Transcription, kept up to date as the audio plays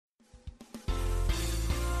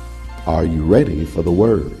Are you ready for the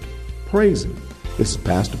Word? Praise Him. This is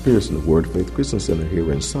Pastor Pearson of Word Faith Christian Center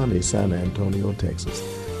here in sunny San Antonio, Texas.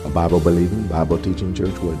 A Bible-believing, Bible-teaching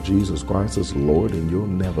church where Jesus Christ is Lord and you'll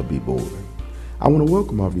never be bored. I want to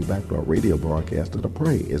welcome all of you back to our radio broadcast that I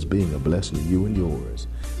pray is being a blessing to you and yours.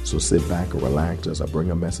 So sit back and relax as I bring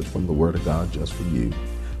a message from the Word of God just for you.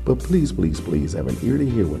 But please have an ear to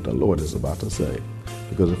hear what the Lord is about to say.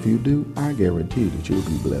 Because if you do, I guarantee that you'll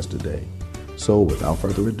be blessed today. So without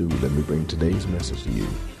further ado, let me bring today's message to you.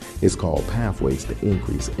 It's called Pathways to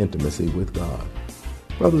Increase Intimacy with God.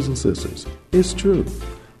 Brothers and sisters, it's true.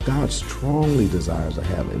 God strongly desires to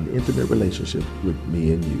have an intimate relationship with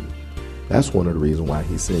me and you. That's one of the reasons why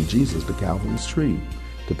He sent Jesus to Calvary's tree,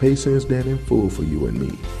 to pay sin's debt in full for you and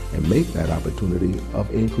me, and make that opportunity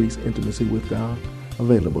of increased intimacy with God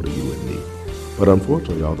available to you and me. But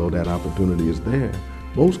unfortunately, although that opportunity is there,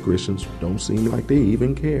 most Christians don't seem like they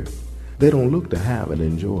even care. They don't look to have and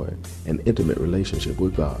enjoy an intimate relationship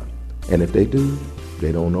with God. And if they do,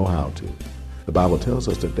 they don't know how to. The Bible tells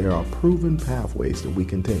us that there are proven pathways that we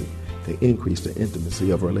can take to increase the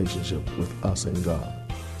intimacy of a relationship with us and God.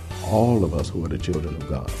 All of us who are the children of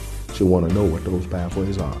God should want to know what those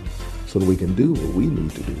pathways are so that we can do what we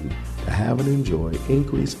need to do to have and enjoy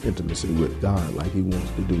increased intimacy with God like He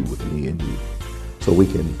wants to do with me and you. So we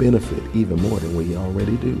can benefit even more than we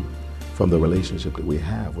already do from the relationship that we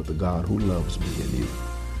have with the God who loves me and you.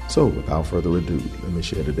 So without further ado, let me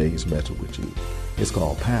share today's message with you. It's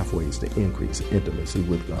called Pathways to Increase Intimacy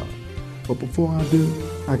with God. But before I do,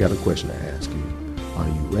 I got a question to ask you. Are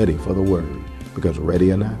you ready for the Word? Because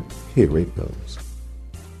ready or not, here it comes.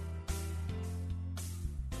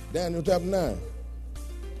 Daniel chapter 9.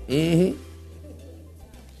 He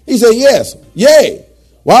said, yes, yea,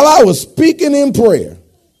 while I was speaking in prayer,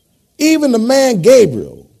 even the man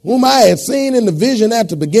Gabriel, whom I had seen in the vision at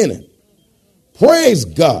the beginning. Praise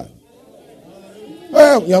God.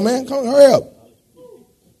 Hurry up, young man. Come on, hurry up.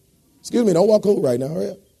 Excuse me, don't walk over right now. Hurry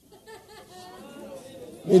up.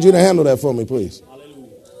 Need you to handle that for me, please.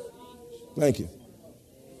 Thank you.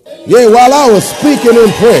 Yea, while I was speaking in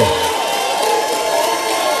prayer.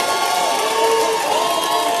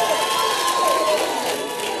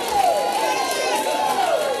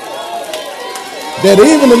 That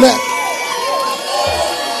even the man.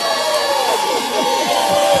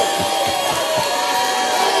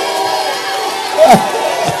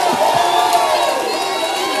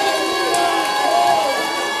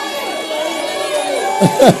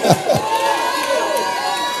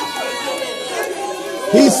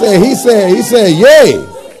 He said, yea,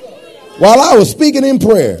 while I was speaking in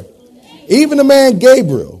prayer, even the man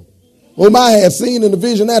Gabriel, whom I had seen in the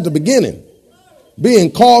vision at the beginning,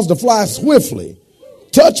 being caused to fly swiftly,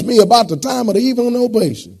 touched me about the time of the evening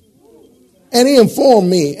obation. And he informed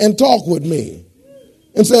me and talked with me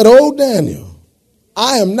and said, "O Daniel,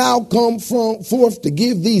 I am now come forth to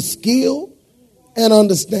give thee skill and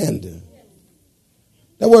understanding."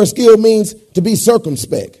 That word skill means to be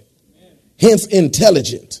circumspect, hence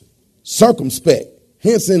intelligent. Circumspect,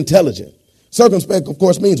 hence intelligent. Circumspect, of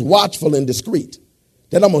course, means watchful and discreet.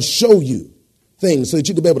 That I'm going to show you things so that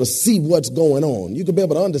you can be able to see what's going on. You can be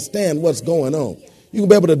able to understand what's going on. You can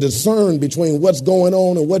be able to discern between what's going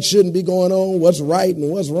on and what shouldn't be going on, what's right and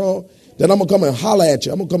what's wrong. Then I'm going to come and holler at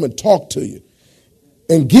you. I'm going to come and talk to you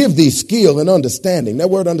and give thee skill and understanding. That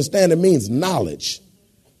word understanding means knowledge.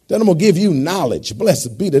 Then I'm going to give you knowledge.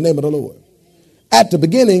 Blessed be the name of the Lord. At the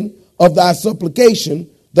beginning of thy supplication,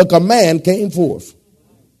 the command came forth.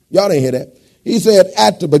 Y'all didn't hear that. He said,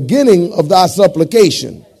 at the beginning of thy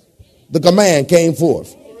supplication, the command came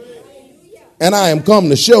forth. And I am come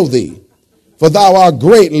to show thee, for thou art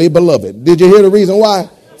greatly beloved. Did you hear the reason why?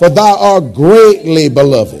 For thou art greatly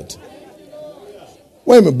beloved.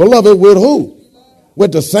 Wait a minute, beloved with who?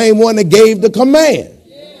 With the same one that gave the command.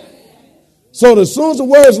 So as soon as the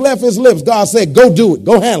words left his lips, God said, go do it.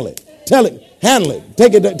 Go handle it. Tell it. Handle it.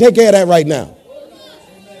 Take care of that right now.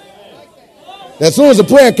 As soon as the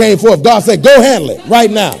prayer came forth, God said, go handle it right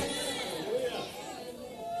now.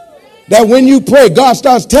 That when you pray, God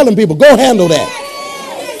starts telling people, go handle that.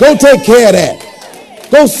 Go take care of that.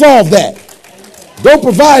 Go solve that. Go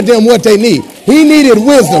provide them what they need. He needed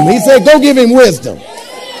wisdom. He said, go give him wisdom.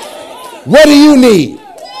 What do you need?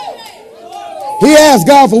 He asked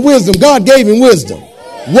God for wisdom. God gave him wisdom.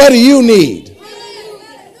 What do you need?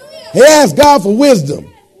 He asked God for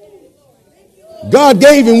wisdom. God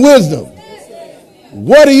gave him wisdom.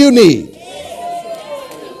 What do you need?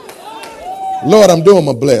 Lord, I'm doing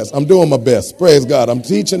my best. Praise God. I'm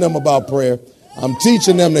teaching them about prayer. I'm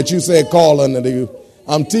teaching them that you said call unto you.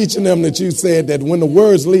 I'm teaching them that you said that when the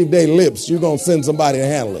words leave their lips, you're going to send somebody to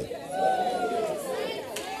handle it.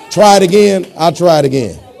 Try it again. I'll try it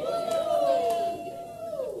again.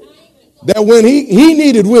 That when he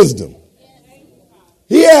needed wisdom,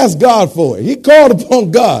 he asked God for it. He called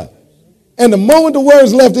upon God. And the moment the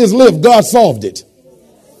words left his lips, God solved it.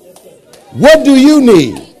 What do you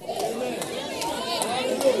need?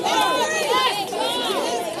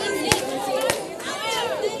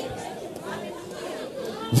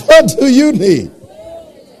 What do you need?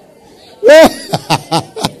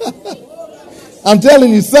 I'm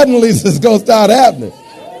telling you, suddenly this is going to start happening.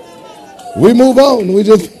 We move on. We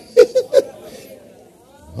just,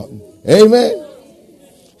 amen.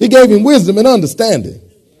 He gave him wisdom and understanding.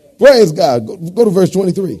 Praise God. Go to verse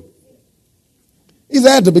 23. He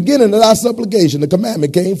said, at the beginning of thy supplication, the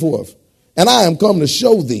commandment came forth, and I am come to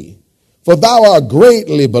show thee, for thou art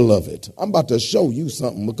greatly beloved. I'm about to show you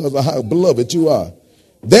something because of how beloved you are.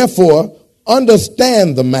 Therefore,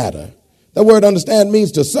 understand the matter. That word understand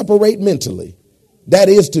means to separate mentally. That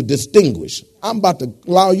is to distinguish. I'm about to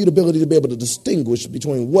allow you the ability to be able to distinguish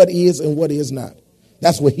between what is and what is not.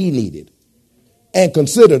 That's what he needed. And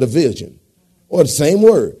consider the vision, or the same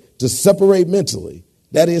word, to separate mentally.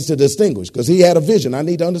 That is to distinguish, because he had a vision. I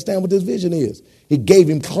need to understand what this vision is. He gave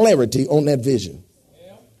him clarity on that vision.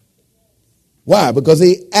 Why? Because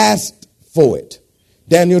he asked for it.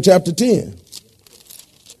 Daniel chapter 10.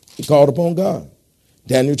 He called upon God.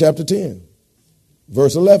 Daniel chapter 10,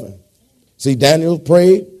 verse 11. See, Daniel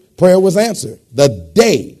prayed. Prayer was answered the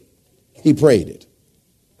day he prayed it.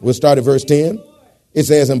 We'll start at verse 10. It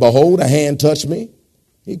says, and behold, a hand touched me.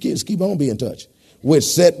 He keep on being touched. Which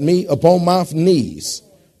set me upon my knees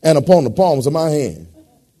and upon the palms of my hand.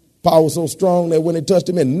 Power was so strong that when it touched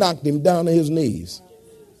him, it knocked him down to his knees.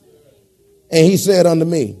 And he said unto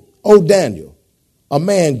me, O Daniel, a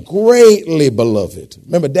man greatly beloved.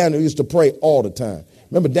 Remember, Daniel used to pray all the time.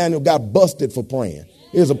 Remember, Daniel got busted for praying.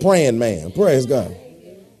 He was a praying man. Praise God.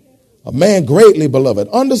 A man greatly beloved.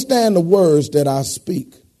 Understand the words that I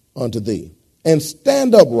speak unto thee, and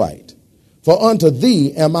stand upright, for unto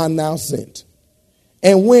thee am I now sent.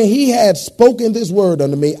 And when he had spoken this word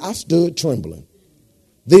unto me, I stood trembling.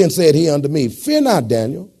 Then said he unto me, fear not,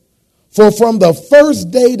 Daniel, for from the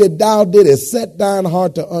first day that thou didst set thine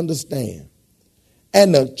heart to understand,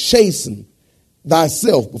 and to chasten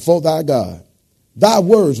thyself before thy God, thy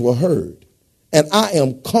words were heard, and I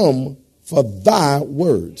am come for thy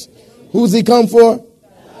words. Who's he come for?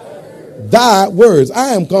 Thy words.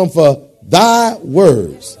 I am come for thy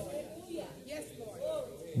words.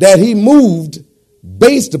 That he moved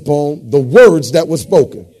based upon the words that were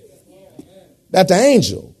spoken. That the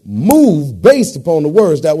angel moved based upon the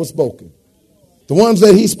words that were spoken. The ones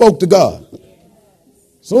that he spoke to God.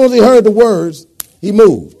 As soon as he heard the words, he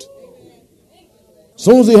moved. As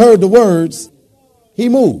soon as he heard the words, he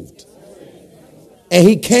moved. And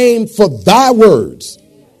he came for thy words.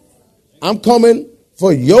 I'm coming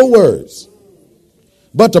for your words.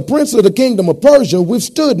 But the prince of the kingdom of Persia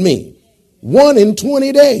withstood me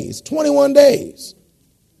 21 days.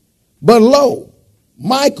 But lo,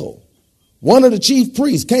 Michael, one of the chief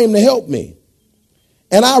priests, came to help me.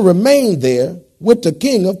 And I remained there with the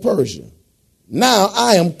king of Persia. Now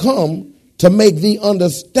I am come to make thee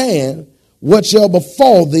understand what shall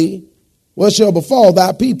befall thee, what shall befall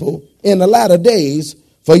thy people in the latter days,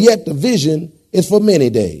 for yet the vision is for many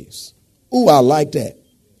days. Ooh, I like that.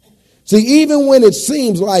 See, even when it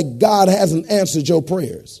seems like God hasn't answered your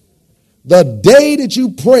prayers, the day that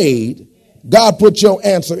you prayed, God put your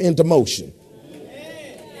answer into motion.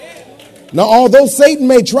 Now, although Satan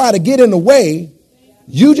may try to get in the way,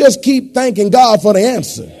 you just keep thanking God for the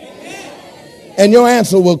answer. And your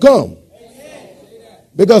answer will come.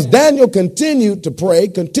 Because Daniel continued to pray,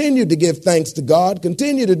 continued to give thanks to God,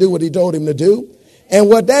 continued to do what he told him to do. And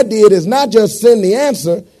what that did is not just send the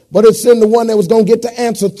answer, but it sent the one that was going to get the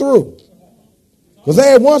answer through. Because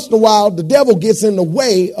every once in a while, the devil gets in the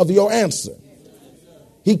way of your answer.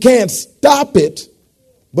 He can't stop it,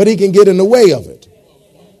 but he can get in the way of it.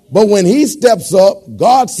 But when he steps up,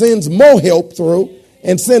 God sends more help through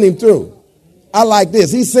and send him through. I like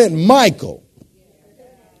this. He sent Michael.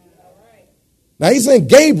 Now he sent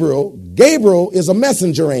Gabriel. Gabriel is a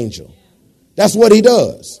messenger angel. That's what he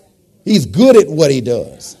does. He's good at what he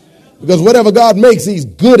does. Because whatever God makes, he's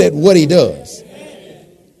good at what he does.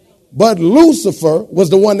 But Lucifer was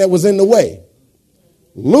the one that was in the way.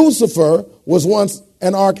 Lucifer was once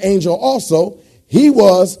an archangel also. He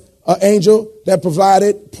was an angel that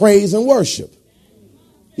provided praise and worship.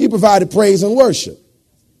 He provided praise and worship.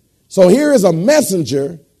 So here is a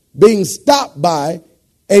messenger being stopped by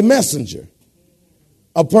a messenger.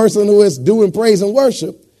 A person who is doing praise and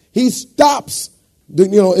worship. He stops,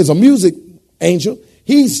 is a music angel.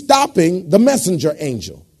 He's stopping the messenger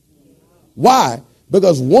angel. Why?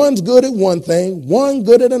 Because one's good at one thing, one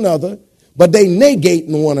good at another, but they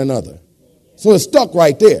negating one another. So it's stuck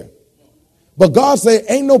right there. But God said,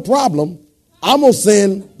 ain't no problem. I'm going to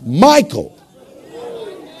send Michael.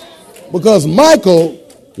 Because Michael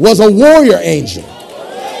was a warrior angel.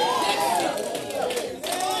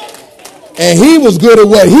 And he was good at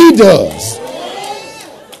what he does.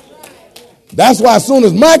 That's why as soon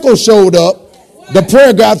as Michael showed up, the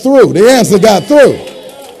prayer got through. The answer got through.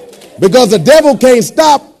 Because the devil can't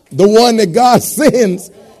stop the one that God sends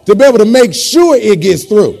to be able to make sure it gets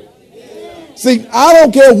through. See, I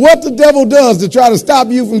don't care what the devil does to try to stop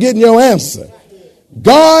you from getting your answer.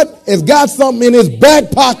 God has got something in his back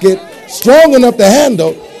pocket strong enough to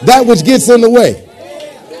handle that which gets in the way.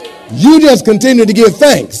 You just continue to give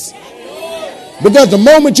thanks. Because the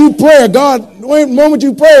moment you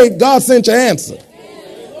pray, God sent your answer.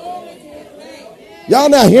 Y'all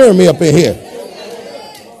not hearing me up in here.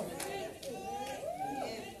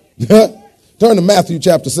 Turn to Matthew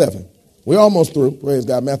chapter 7. We're almost through. Praise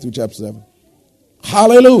God. Matthew chapter 7.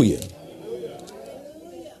 Hallelujah.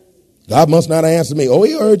 God must not answer me. Oh,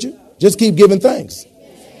 he heard you. Just keep giving thanks.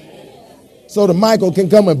 So that Michael can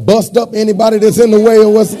come and bust up anybody that's in the way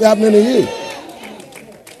of what's happening to you.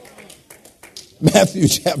 Matthew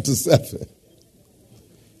chapter 7.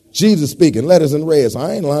 Jesus speaking. Letters in red. So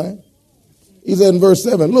I ain't lying. He said in verse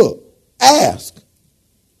 7, look, ask,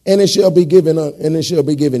 and it shall be given, and it shall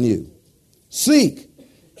be given you. Seek,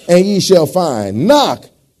 and ye shall find. Knock,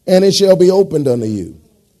 and it shall be opened unto you.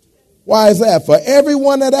 Why is that? For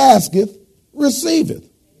everyone that asketh, receiveth.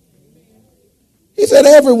 He said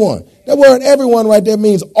everyone. That word everyone right there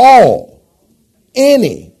means all,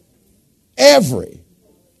 any, every,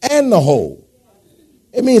 and the whole.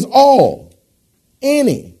 It means all,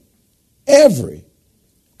 any, every,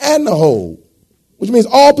 and the whole. Which means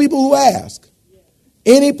all people who ask.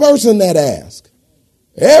 Any person that asks.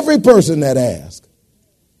 Every person that asks.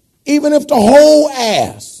 Even if the whole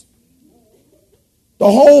ass. The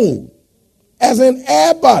whole. As in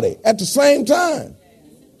everybody at the same time.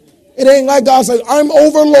 It ain't like God says, I'm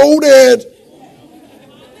overloaded.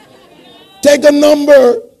 Take a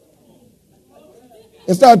number.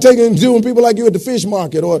 And start doing people like you at the fish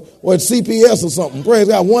market or at CPS or something. Praise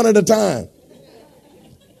God, one at a time.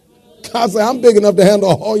 God said, I'm big enough to handle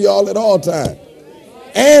all y'all at all times.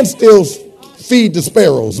 And still feed the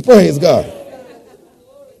sparrows. Praise God.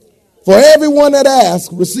 For everyone that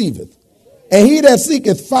asks, receiveth. And he that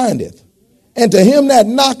seeketh, findeth. And to him that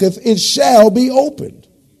knocketh, it shall be opened.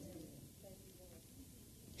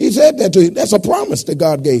 He said that to you. That's a promise that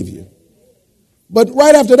God gave you. But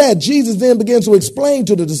right after that, Jesus then begins to explain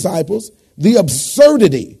to the disciples the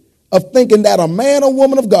absurdity of thinking that a man or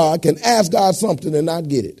woman of God can ask God something and not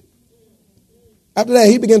get it. After that,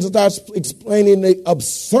 he begins to start explaining the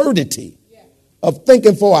absurdity of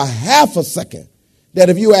thinking for a half a second that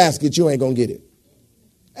if you ask it, you ain't going to get it.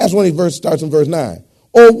 That's when he starts in verse 9.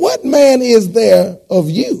 Or what man is there of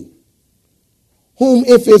you whom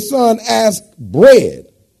if his son asks bread,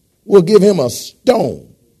 will give him a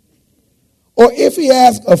stone? Or if he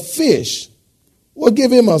asks a fish, will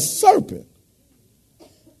give him a serpent?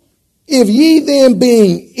 If ye then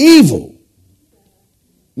being evil,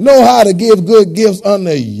 know how to give good gifts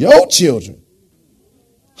unto your children,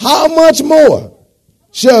 how much more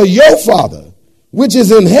shall your Father, which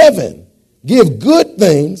is in heaven, give good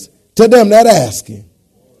things to them that ask him?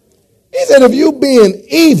 He said, if you being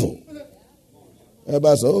evil,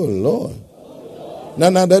 everybody said, oh, Lord.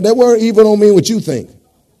 Now, that word evil don't mean what you think.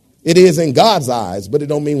 It is in God's eyes, but it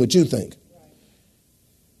don't mean what you think.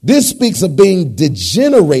 This speaks of being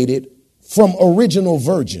degenerated from original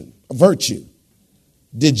virtue.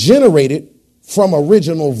 Degenerated from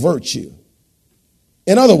original virtue.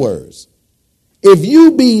 In other words, if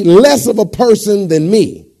you be less of a person than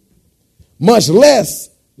me, much less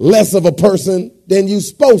of a person than you're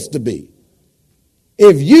supposed to be,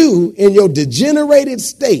 if you in your degenerated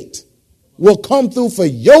state will come through for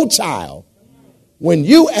your child when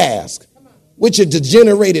you ask with your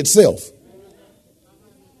degenerated self,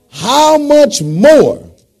 how much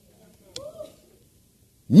more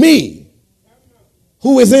me,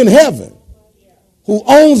 who is in heaven, who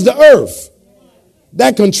owns the earth,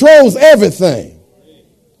 that controls everything,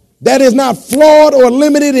 that is not flawed or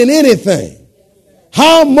limited in anything,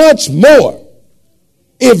 how much more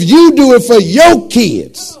if you do it for your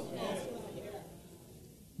kids,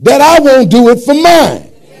 that I won't do it for mine.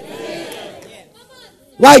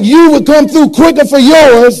 Like you would come through quicker for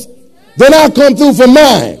yours than I'll come through for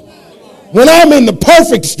mine. When I'm in the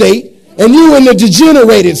perfect state and you in the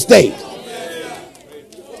degenerated state.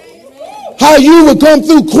 How you would come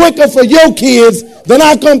through quicker for your kids then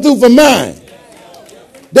I come through for mine.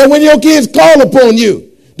 That when your kids call upon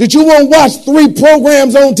you, that you won't watch 3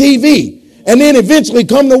 programs on TV and then eventually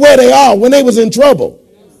come to where they are when they was in trouble.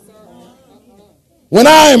 When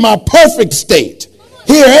I, in my perfect state,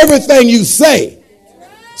 hear everything you say,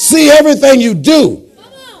 see everything you do,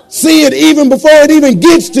 see it even before it even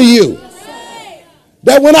gets to you.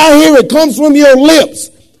 That when I hear it comes from your lips,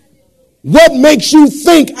 what makes you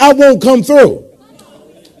think I won't come through?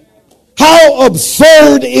 How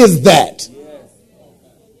absurd is that?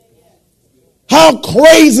 How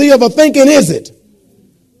crazy of a thinking is it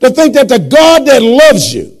to think that the God that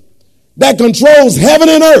loves you, that controls heaven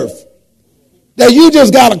and earth, that you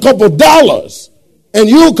just got a couple dollars and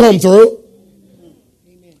you'll come through.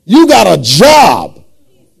 You got a job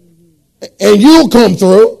and you'll come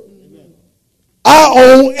through. I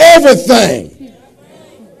own everything.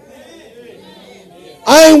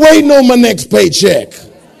 I ain't waiting on my next paycheck.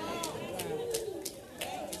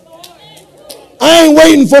 I ain't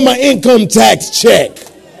waiting for my income tax check.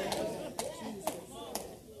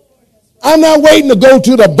 I'm not waiting to go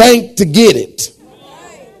to the bank to get it.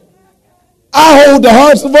 I hold the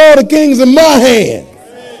hearts of all the kings in my hand.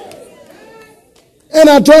 And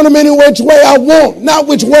I turn them any which way I want, not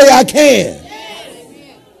which way I can.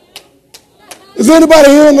 Is anybody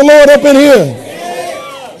hearing the Lord up in here?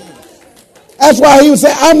 That's why he would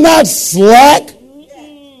say, I'm not slack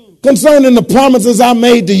concerning the promises I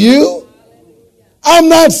made to you. I'm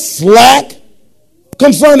not slack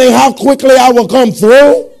concerning how quickly I will come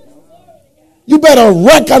through. You better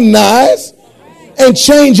recognize and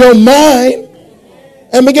change your mind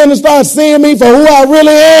and begin to start seeing me for who I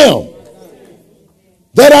really am.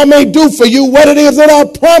 That I may do for you what it is that I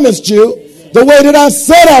promised you, the way that I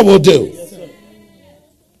said I will do.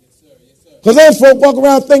 Because those folk walk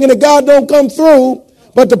around thinking that God don't come through,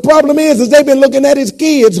 but the problem is they've been looking at his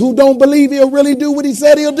kids who don't believe he'll really do what he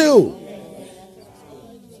said he'll do.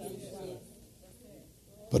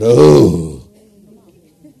 But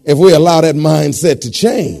if we allow that mindset to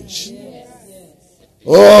change,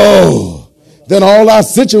 then all our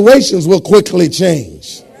situations will quickly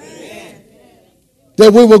change.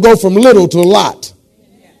 That we will go from little to a lot.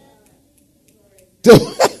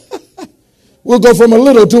 We'll go from a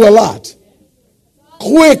little to a lot.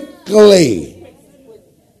 Quickly.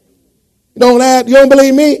 You don't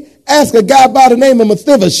believe me? Ask a guy by the name of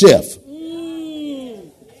Mephibosheth,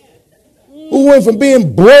 who went from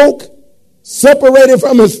being broke, separated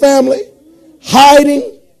from his family,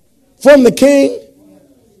 hiding from the king,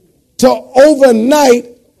 to overnight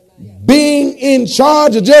being in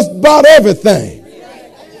charge of just about everything.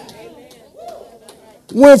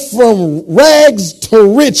 Went from rags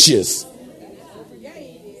to riches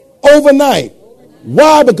overnight.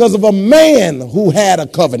 Why? Because of a man who had a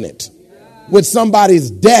covenant with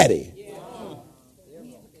somebody's daddy.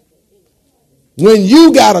 When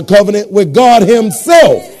you got a covenant with God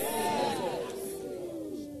himself.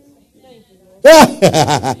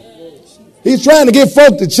 He's trying to get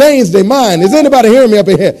folk to change their mind. Is anybody hearing me up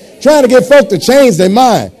in here? Trying to get folk to change their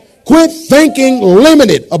mind. Quit thinking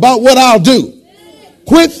limited about what I'll do.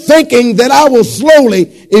 Quit thinking that I will slowly,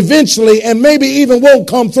 eventually, and maybe even won't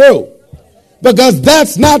come through. Because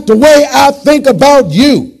that's not the way I think about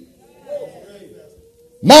you.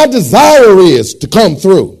 My desire is to come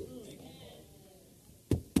through.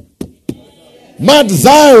 My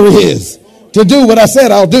desire is to do what I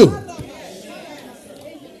said I'll do.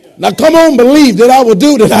 Now come on, believe that I will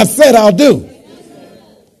do that I said I'll do.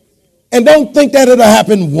 And don't think that it'll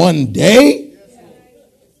happen one day.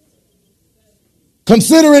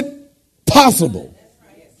 Consider it possible,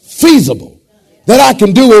 feasible, that I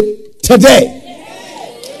can do it today.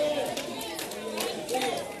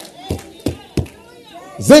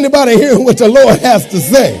 Is anybody hearing what the Lord has to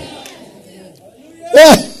say?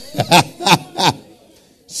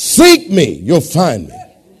 Seek me, you'll find me.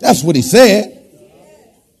 That's what he said.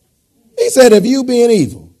 He said, if you being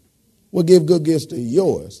evil will give good gifts to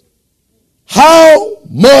yours, how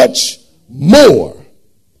much more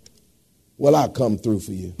will I come through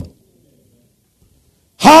for you?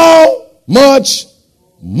 How much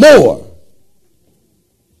more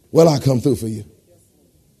will I come through for you?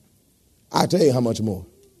 I tell you how much more.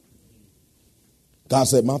 God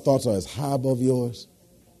said, my thoughts are as high above yours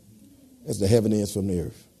as the heaven is from the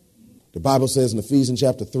earth. The Bible says in Ephesians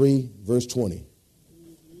chapter 3, verse 20,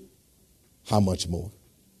 how much more?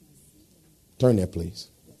 Turn there, please.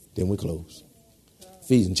 Then we close.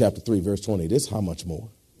 Ephesians chapter 3, verse 20. This how much more?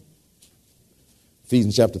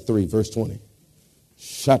 Ephesians chapter 3, verse 20.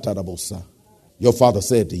 Shatarabosa. Your father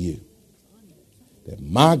said to you that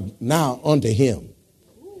now unto him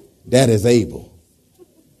that is able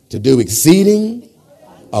to do exceeding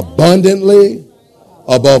abundantly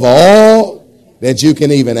above all that you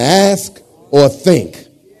can even ask or think,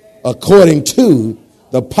 according to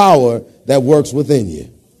the power that works within you.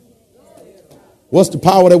 What's the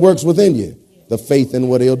power that works within you? The faith in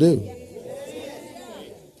what he'll do.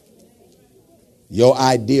 Your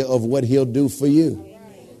idea of what he'll do for you.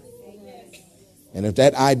 And if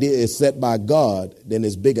that idea is set by God, then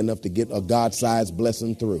it's big enough to get a God-sized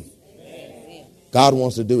blessing through. God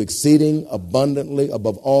wants to do exceeding abundantly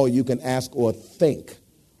above all you can ask or think,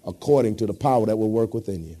 according to the power that will work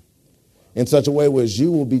within you. In such a way where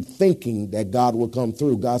you will be thinking that God will come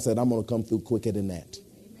through. God said, I'm going to come through quicker than that.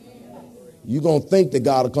 You're going to think that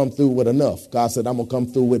God will come through with enough. God said, I'm going to come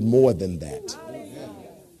through with more than that.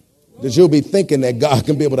 That you'll be thinking that God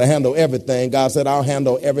can be able to handle everything. God said, I'll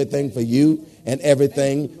handle everything for you and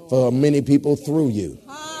everything for many people through you.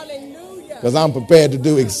 Because I'm prepared to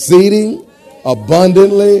do exceeding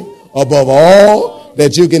abundantly above all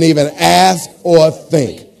that you can even ask or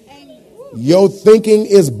think. Your thinking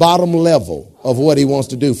is bottom level of what he wants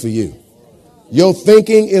to do for you. Your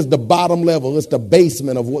thinking is the bottom level. It's the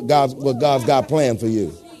basement of what God's got planned for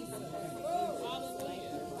you.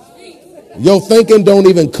 Your thinking don't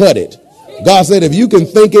even cut it. God said, if you can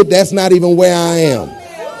think it, that's not even where I am.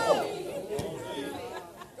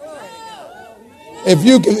 If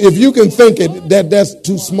you can think it, that's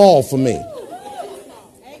too small for me.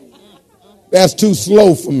 That's too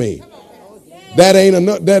slow for me. That ain't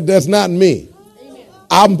enough. That's not me.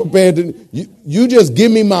 I'm prepared to. You just give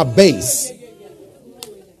me my base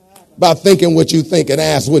by thinking what you think and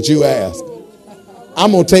ask what you ask.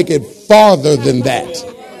 I'm gonna take it farther than that.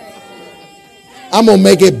 I'm going to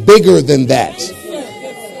make it bigger than that.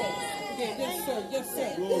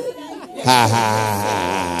 Ha ha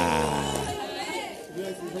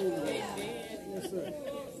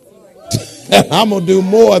ha. I'm going to do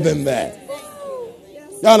more than that.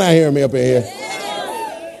 Y'all not hearing me up in here?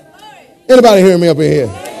 Anybody hearing me up in here?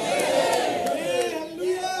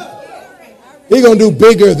 He's going to do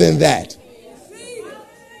bigger than that.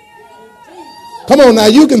 Come on now,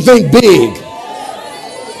 you can think big.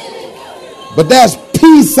 But that's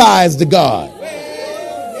pea-sized to God.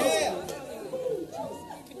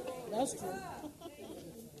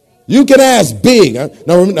 You can ask big. Now,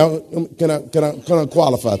 can I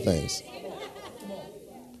qualify things?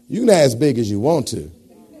 You can ask big as you want to,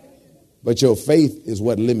 but your faith is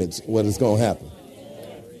what limits what is going to happen.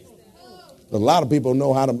 A lot of people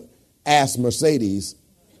know how to ask Mercedes,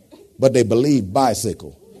 but they believe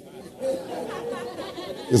bicycle.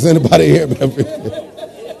 Is anybody here?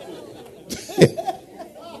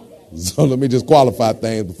 So let me just qualify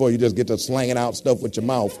things before you just get to slanging out stuff with your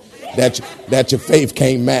mouth that your faith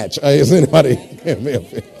can't match. Is anybody? I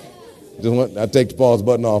take the pause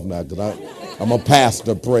button off now because I'm a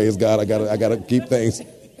pastor. Praise God. I gotta keep things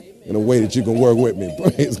in a way that you can work with me.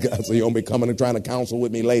 Praise God. So you won't be coming and trying to counsel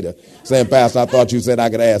with me later, saying, Pastor, I thought you said I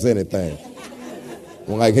could ask anything.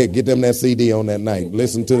 I'm like, hey, get them that CD on that night.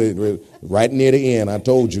 Listen to it right near the end. I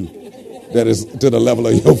told you that is to the level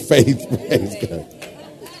of your faith. Praise God.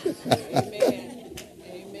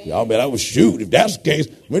 Y'all bet I was shoot. If that's the case,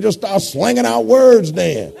 we just start slinging out words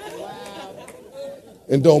then.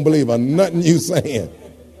 And don't believe on nothing you saying.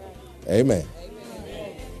 Amen.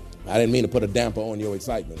 I didn't mean to put a damper on your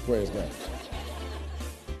excitement. Praise God.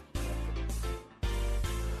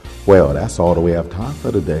 Well, that's all that we have time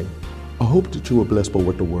for today. I hope that you were blessed by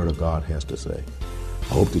what the Word of God has to say.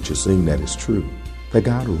 I hope that you're seeing that it's true, that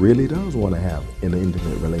God really does want to have an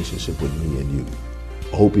intimate relationship with me and you.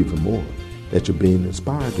 I hope even more that you're being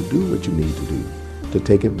inspired to do what you need to do to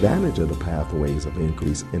take advantage of the pathways of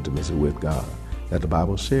increased intimacy with God that the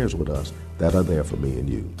Bible shares with us that are there for me and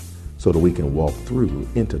you, so that we can walk through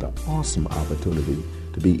into the awesome opportunity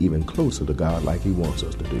to be even closer to God like he wants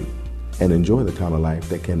us to do, and enjoy the kind of life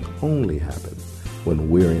that can only happen when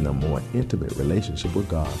we're in a more intimate relationship with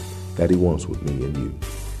God that he wants with me and you.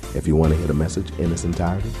 If you want to hear the message in its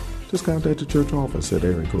entirety, just contact the church office at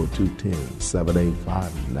area code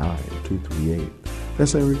 210-785-9238.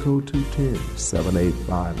 That's area code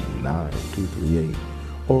 210-785-9238.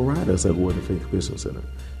 Or write us at Word of Faith Christian Center,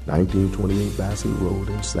 1928 Bassett Road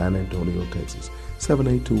in San Antonio, Texas,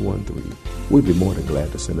 78213. We'd be more than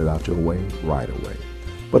glad to send it out your way right away.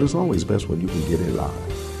 But it's always best when you can get it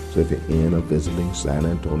live. So if you're in or visiting San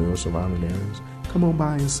Antonio or surrounding areas, come on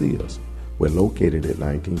by and see us. We're located at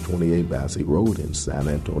 1928 Bassett Road in San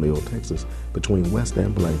Antonio, Texas, between West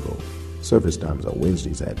and Blanco. Service times are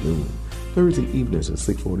Wednesdays at noon, Thursday evenings at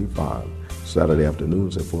 6:45, Saturday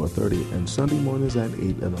afternoons at 4:30, and Sunday mornings at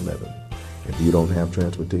 8 and 11. If you don't have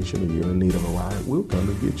transportation and you're in need of a ride, we'll come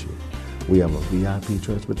and get you. We have a VIP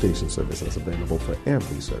transportation service that's available for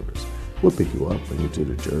every service. We'll pick you up, bring you to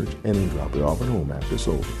the church, and then drop you off at home after it's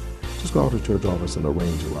over. Just call the church office and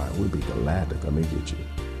arrange a ride. We'll be glad to come and get you.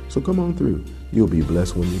 So come on through. You'll be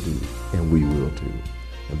blessed when you do, and we will too.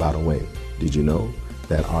 And by the way, did you know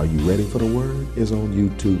that Are You Ready for the Word is on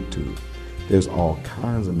YouTube too? There's all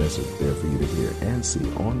kinds of messages there for you to hear and see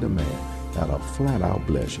on demand that'll flat out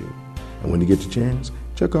bless you. And when you get the chance,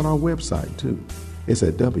 check out our website too. It's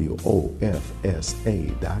at WOFSA.com.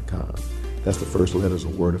 That's the first letters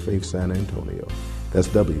of Word of Faith San Antonio. That's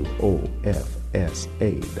WOFSA.com.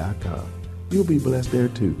 You'll be blessed there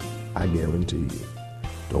too, I guarantee you.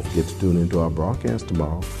 Don't forget to tune into our broadcast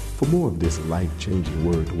tomorrow for more of this life-changing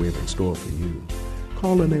word we have in store for you.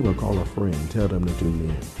 Call a neighbor, call a friend, tell them to tune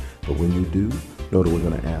in. But when you do, know that we're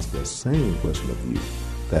going to ask the same question of you.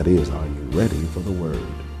 That is, are you ready for the word?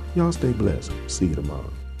 Y'all stay blessed. See you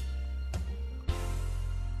tomorrow.